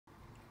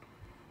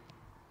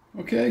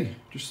Okay,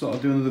 just thought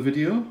I'd do another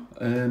video.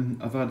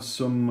 I've had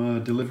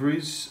some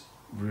deliveries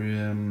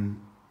to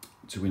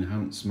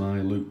enhance my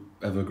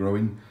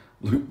ever-growing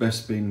Luke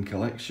Bespin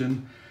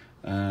collection,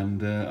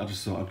 and I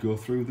just thought I'd go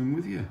through them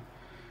with you.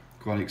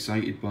 Quite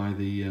excited by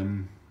these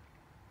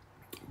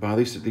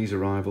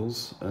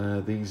arrivals.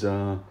 These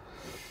are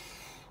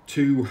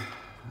two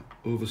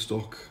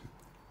overstock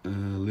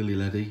Lily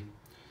Ledy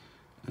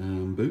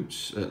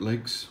boots at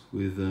legs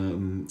with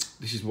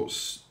this is what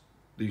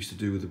they used to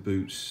do with the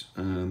boots,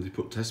 and they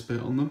put test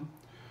paint on them.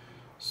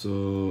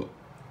 So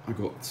I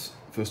got,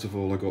 first of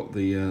all, I got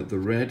the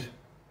red.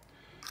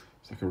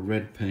 It's like a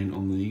red paint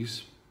on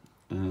these,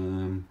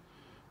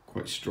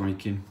 quite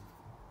striking.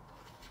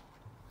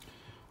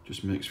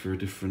 Just makes for a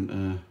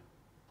different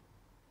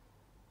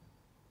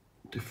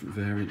different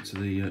variant to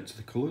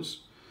the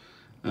colours,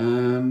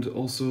 and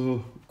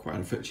also quite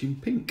an fetching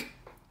pink.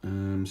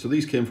 So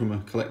these came from a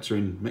collector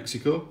in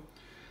Mexico,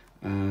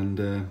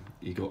 and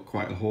he got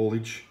quite a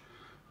haulage.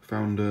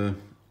 Found I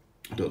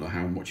don't know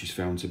how much he's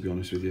found, to be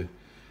honest with you,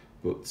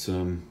 but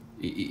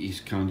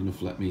he's kind enough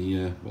to let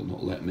me, well,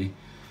 not let me,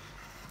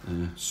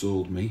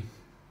 sold me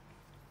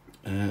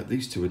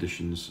these two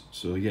editions.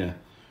 So yeah,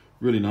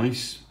 really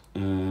nice.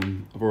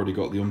 I've already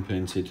got the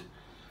unpainted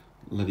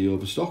Ledy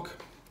overstock.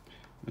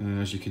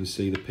 As you can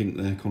see, the pink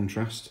there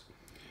contrast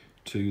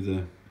to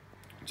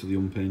the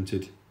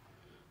unpainted,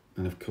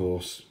 and of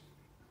course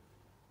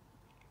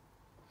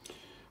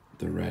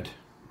the red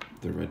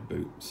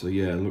boot. So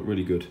yeah, look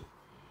really good.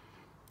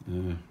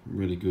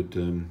 Really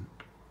good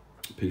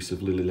piece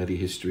of Lily Ledy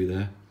history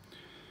there.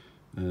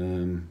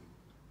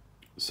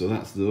 So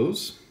that's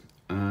those,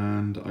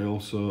 and I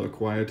also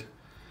acquired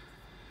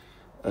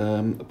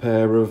a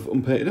pair of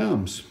unpainted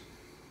arms.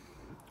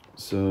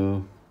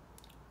 So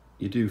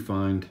you do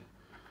find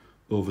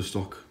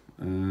overstock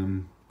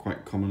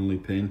quite commonly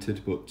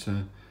painted, but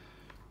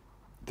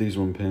these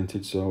are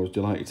unpainted, so I was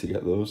delighted to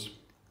get those.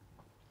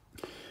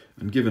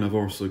 And given I've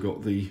also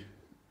got the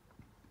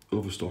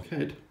overstock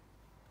head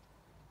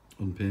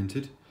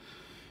unpainted,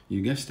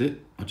 you guessed it,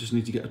 I just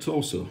need to get a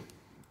torso.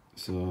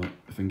 So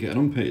if I can get an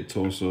unpainted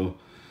torso,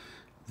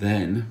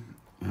 then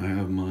I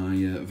have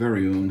my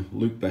very own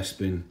Luke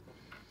Bespin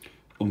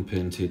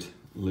unpainted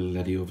Lily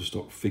Ledy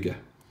overstock figure.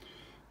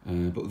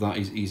 But that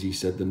is easier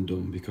said than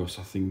done, because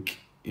I think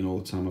in all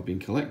the time I've been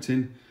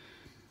collecting,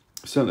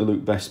 certainly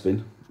Luke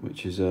Bespin,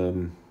 which is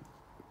over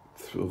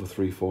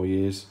 3-4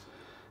 years,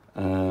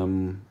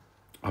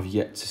 I've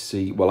yet to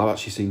see, well, I've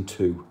actually seen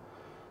two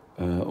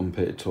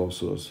unpainted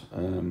torsos,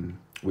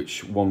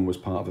 which one was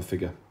part of a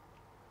figure.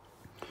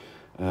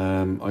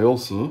 I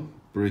also,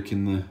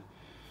 breaking the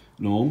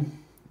norm,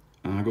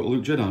 I got a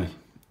Luke Jedi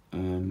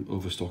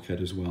overstock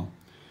head as well,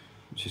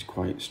 which is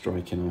quite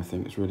striking. I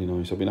think it's really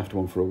nice. I've been after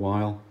one for a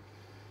while,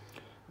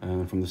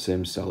 from the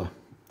same seller,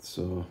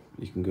 so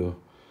you can go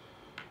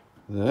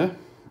there.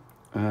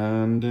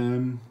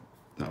 And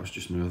that was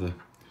just my other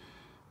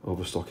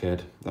overstock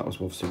head. That was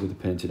obviously with the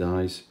painted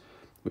eyes,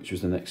 which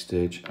was the next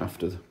stage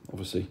after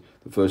obviously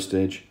the first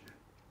stage.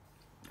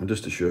 And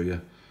just to show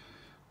you,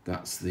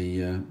 that's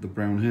the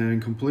brown hair in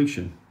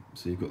completion.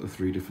 So you've got the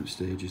 3 different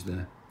stages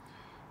there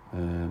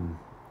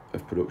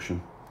of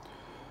production: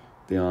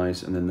 the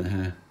eyes and then the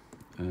hair.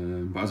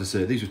 But as I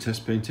say, these were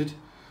test painted,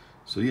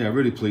 so yeah,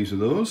 really pleased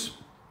with those.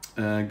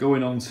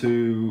 Going on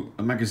to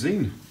a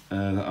magazine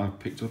that I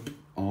picked up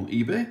on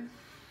eBay.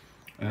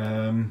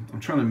 I'm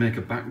trying to make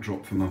a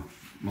backdrop for my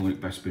Luke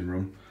Bespin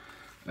run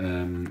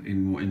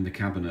in the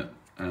cabinet.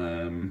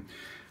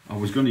 I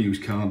was going to use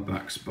card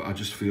backs, but I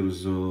just feel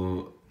as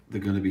though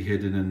they're going to be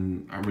hidden,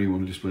 and I really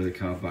want to display the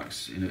card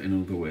backs in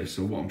another way.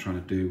 So what I'm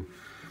trying to do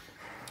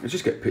is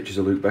just get pictures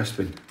of Luke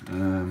Bespin.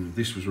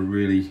 This was a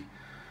really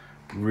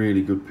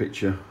good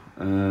picture,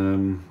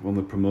 one of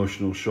the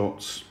promotional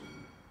shots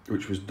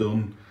which was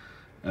done,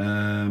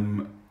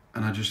 and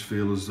I just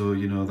feel as though,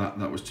 you know,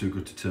 that was too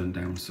good to turn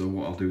down. So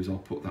what I'll do is I'll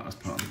put that as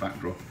part of the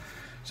backdrop.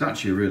 It's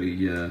actually a really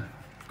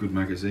good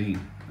magazine.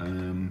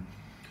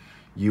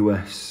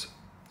 US,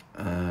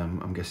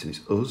 I'm guessing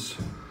it's Us,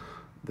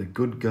 The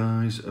Good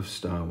Guys of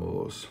Star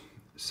Wars,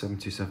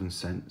 77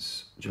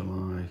 cents,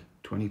 July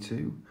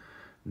 22,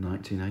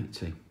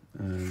 1980.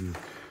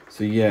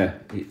 So yeah,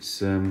 it's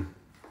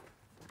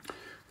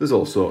there's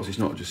all sorts, it's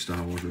not just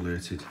Star Wars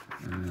related,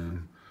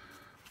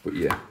 but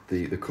yeah,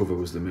 the cover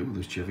was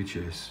the Chevy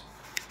Chase,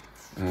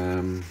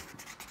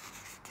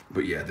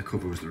 but yeah, the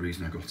cover was the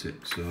reason I got it.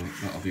 So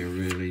that'll be a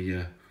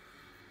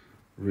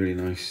really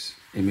nice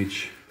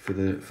image for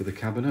the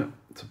cabinet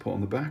to put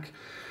on the back.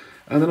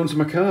 And then onto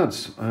my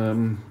cards.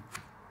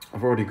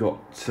 I've already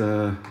got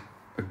a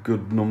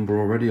good number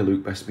already of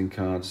Luke Bespin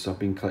cards. I've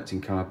been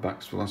collecting card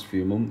backs for the last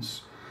few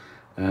months.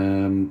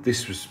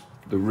 This was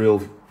the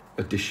real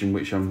edition,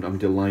 which I'm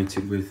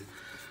delighted with.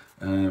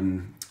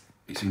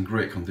 It's in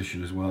great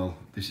condition as well.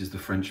 This is the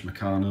French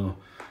Meccano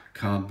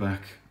card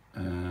back,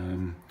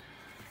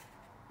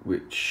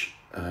 which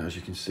as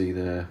you can see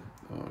there,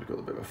 oh, I've got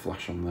a bit of a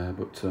flash on there,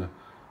 but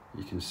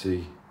you can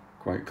see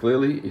quite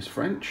clearly is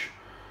French.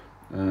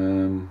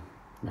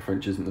 My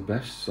French isn't the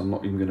best, so I'm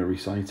not even going to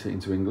recite it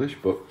into English,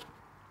 but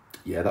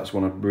yeah, that's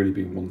one I've really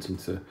been wanting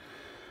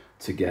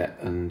to get,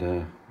 and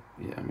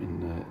yeah, I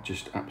mean,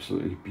 just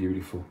absolutely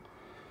beautiful.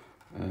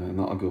 And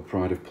that'll go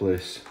pride of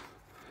place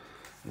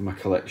in my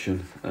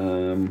collection.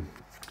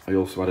 I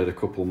also added a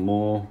couple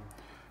more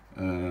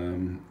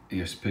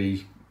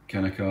ESP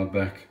Kenner card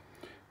back,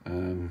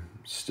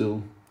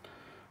 still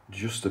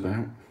just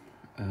about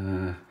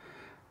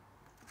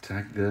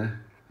tagged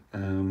there,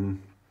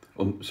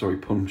 sorry,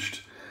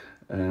 punched,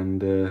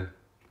 and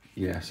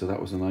yeah, so that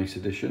was a nice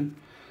addition.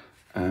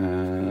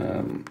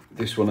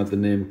 This one had the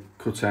name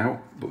cut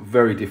out, but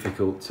very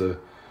difficult to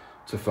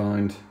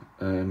find.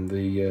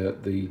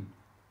 The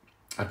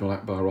Admiral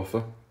Akbar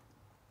offer,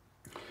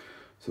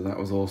 so that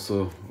was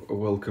also a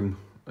welcome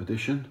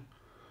addition.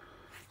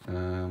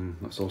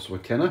 That's also a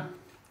Kenner.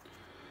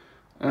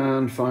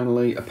 And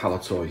finally a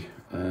Palatoy.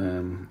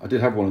 I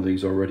did have one of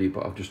these already,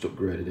 but I've just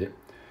upgraded it,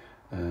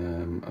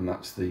 and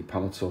that's the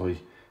Palatoy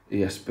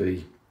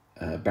ESB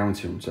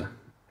Bounty Hunter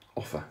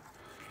offer,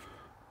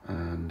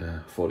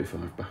 and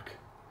 45 back.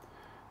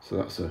 So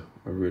that's a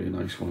really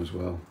nice one as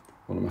well.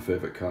 One of my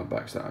favourite card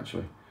backs, that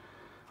actually.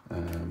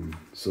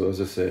 So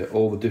as I say,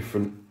 all the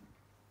different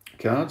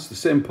cards, the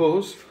same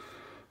pose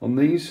on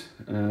these,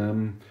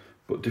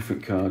 but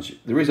different cards.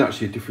 There is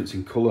actually a difference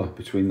in colour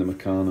between the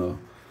Meccano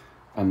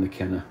and the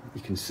Kenner.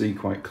 You can see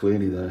quite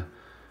clearly there.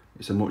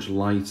 It's a much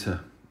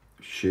lighter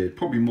shade,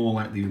 probably more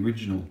like the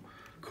original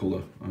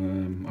colour.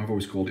 I've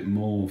always called it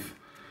mauve,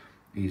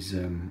 his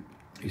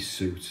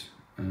suit,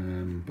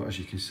 but as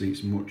you can see,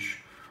 it's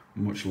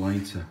much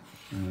lighter.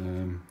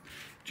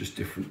 Just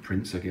different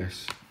prints, I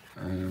guess.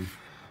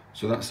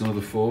 So that's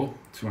another 4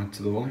 to add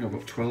to the wall. I've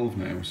got 12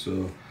 now,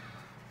 so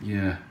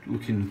yeah,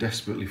 looking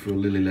desperately for a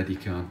Lily Leddy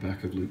card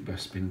back of Luke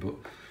Bespin, but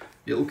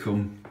it'll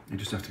come. You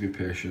just have to be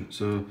patient.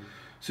 So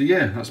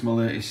yeah, that's my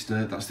latest.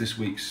 That's this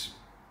week's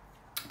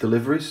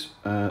deliveries.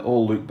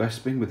 All Luke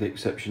Bespin, with the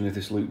exception of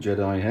this Luke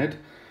Jedi head.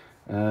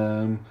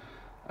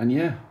 And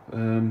yeah,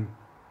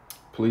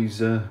 please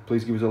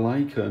give us a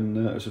like and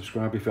a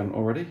subscribe if you haven't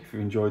already, if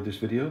you've enjoyed this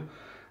video.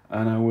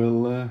 And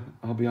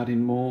I'll be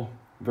adding more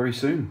very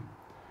soon.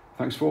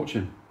 Thanks for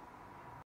watching.